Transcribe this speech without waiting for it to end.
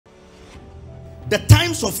The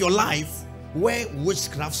times of your life where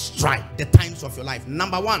witchcraft strike. The times of your life.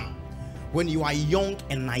 Number one, when you are young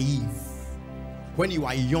and naive. When you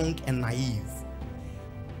are young and naive.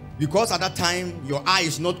 Because at that time your eye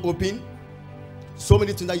is not open. So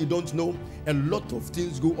many things that you don't know. A lot of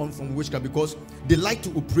things go on from witchcraft because they like to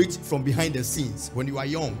operate from behind the scenes. When you are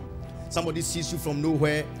young, somebody sees you from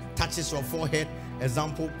nowhere, touches your forehead.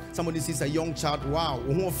 Example, somebody sees a young child. Wow,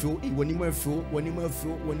 and when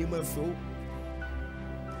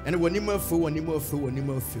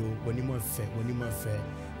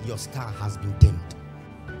your star has been dimmed.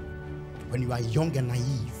 When you are young and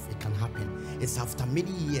naive, it can happen. It's after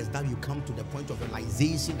many years that you come to the point of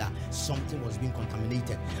realization that something was being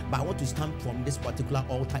contaminated. But I want to stand from this particular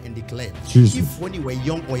altar and declare, Jesus, if when you were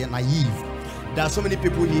young or you're naive, there are so many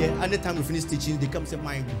people here, anytime we finish teaching, they come say,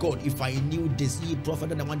 my God, if I knew this, he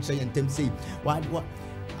prophet and I want to say and them say, what?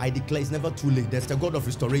 I declare it's never too late. There's the God of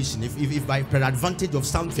restoration. If by advantage of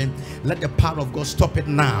something, let the power of God stop it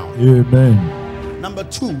now. Amen. Number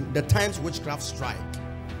two, the times witchcraft strike.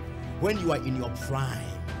 When you are in your prime,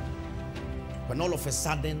 when all of a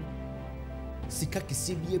sudden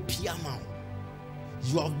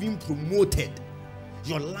you have been promoted,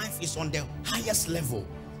 your life is on the highest level,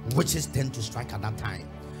 witches tend to strike at that time.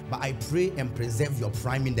 But I pray and preserve your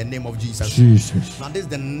prime in the name of Jesus. Now this is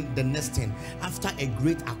the next thing. After a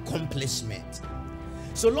great accomplishment,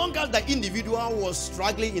 so long as the individual was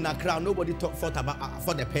struggling in a crowd, nobody thought about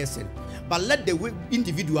for the person. But let the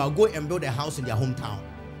individual go and build a house in their hometown.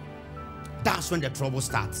 That's when the trouble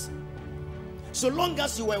starts. So long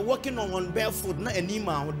as you were walking on barefoot, not an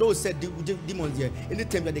email, those said demons here,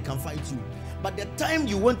 anytime that they can fight you. But the time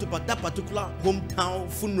you went to that particular hometown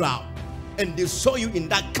funeral and they saw you in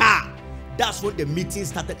that car, that's when the meeting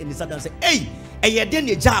started and they started and said, hey,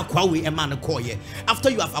 after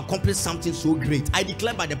you have accomplished something so great, I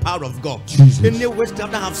declare by the power of God, any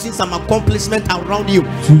witchcraft that have seen some accomplishment around you,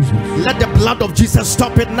 Jesus, let the blood of Jesus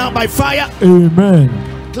stop it now by fire. Amen.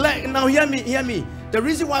 Now hear me. The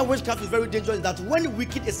reason why witchcraft is very dangerous is that when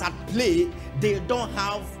wicked is at play, they don't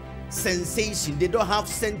have sensation, they don't have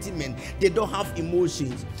sentiment, they don't have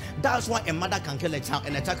emotions. That's why a mother can kill a child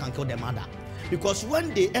and a child can kill their mother. Because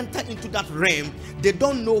when they enter into that realm, they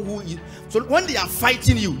don't know who you. So when they are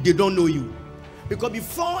fighting you, they don't know you. Because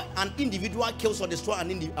before an individual kills or destroys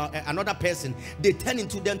another person, they turn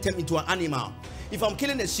them into an animal. If I'm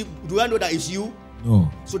killing a sheep, do I know that it's you? No.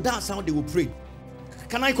 So that's how they will pray.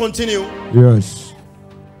 Can I continue? Yes.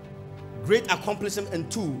 Great accomplishment. And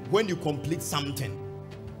two, when you complete something.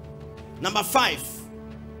 Number 5,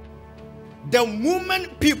 the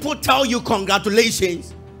moment people tell you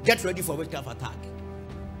congratulations, get ready for witchcraft attack.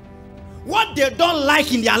 What they don't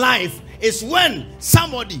like in their life is when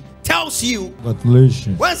somebody tells you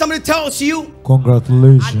congratulations. When somebody tells you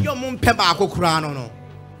congratulations.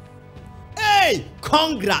 Hey,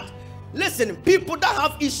 congrats. Listen, people that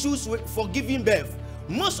have issues with forgiving birth,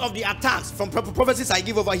 most of the attacks from prophecies I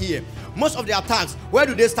give over here, most of the attacks, where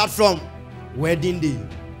do they start from? Wedding day.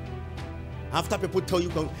 After people tell you,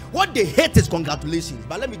 what they hate is congratulations.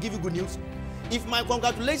 But let me give you good news. If my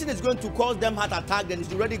congratulations is going to cause them heart attack, then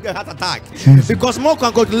it's already a heart attack. Because more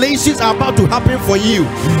congratulations are about to happen for you.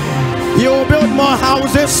 You will build more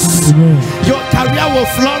houses. Amen. Your career will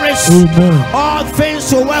flourish. Amen. All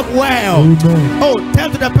things will work well. Amen. Oh,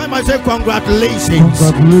 tell to the person and say congratulations.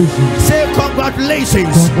 Congratulations. Say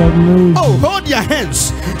congratulations. Congratulations. Oh, hold your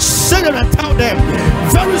hands. Say them and tell them.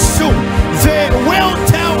 Very soon they will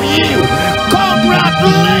tell you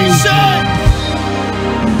congratulations.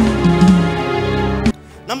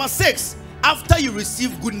 Number 6, after you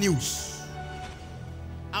receive good news.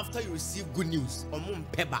 After you receive good news, and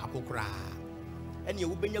you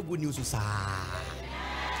will bring your good news.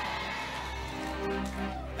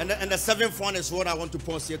 And the 7th one is what I want to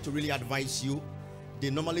pause here to really advise you. They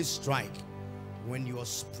normally strike when your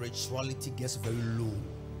spirituality gets very low.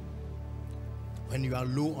 When you are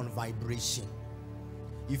low on vibration.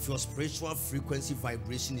 If your spiritual frequency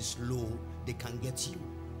vibration is low, they can get you.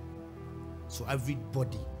 So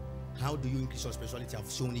everybody, how do you increase your spirituality? I've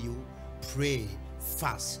shown you. Pray,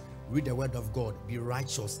 fast, read the word of God, be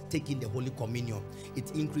righteous, take in the Holy Communion.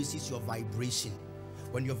 It increases your vibration.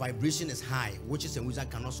 When your vibration is high, witches and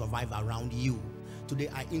wizards cannot survive around you. Today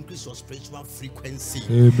I increase your spiritual frequency.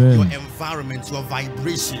 Amen. Your environment, your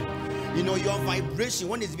vibration. You know, your vibration,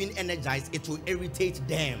 when it's being energized, it will irritate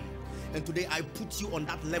them. And today I put you on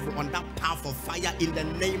that level, on that path of fire in the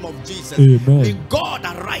name of Jesus. Amen. May God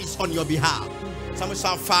arise on your behalf. Someone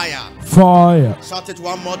shout fire. Fire. Shout it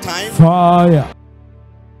one more time. Fire.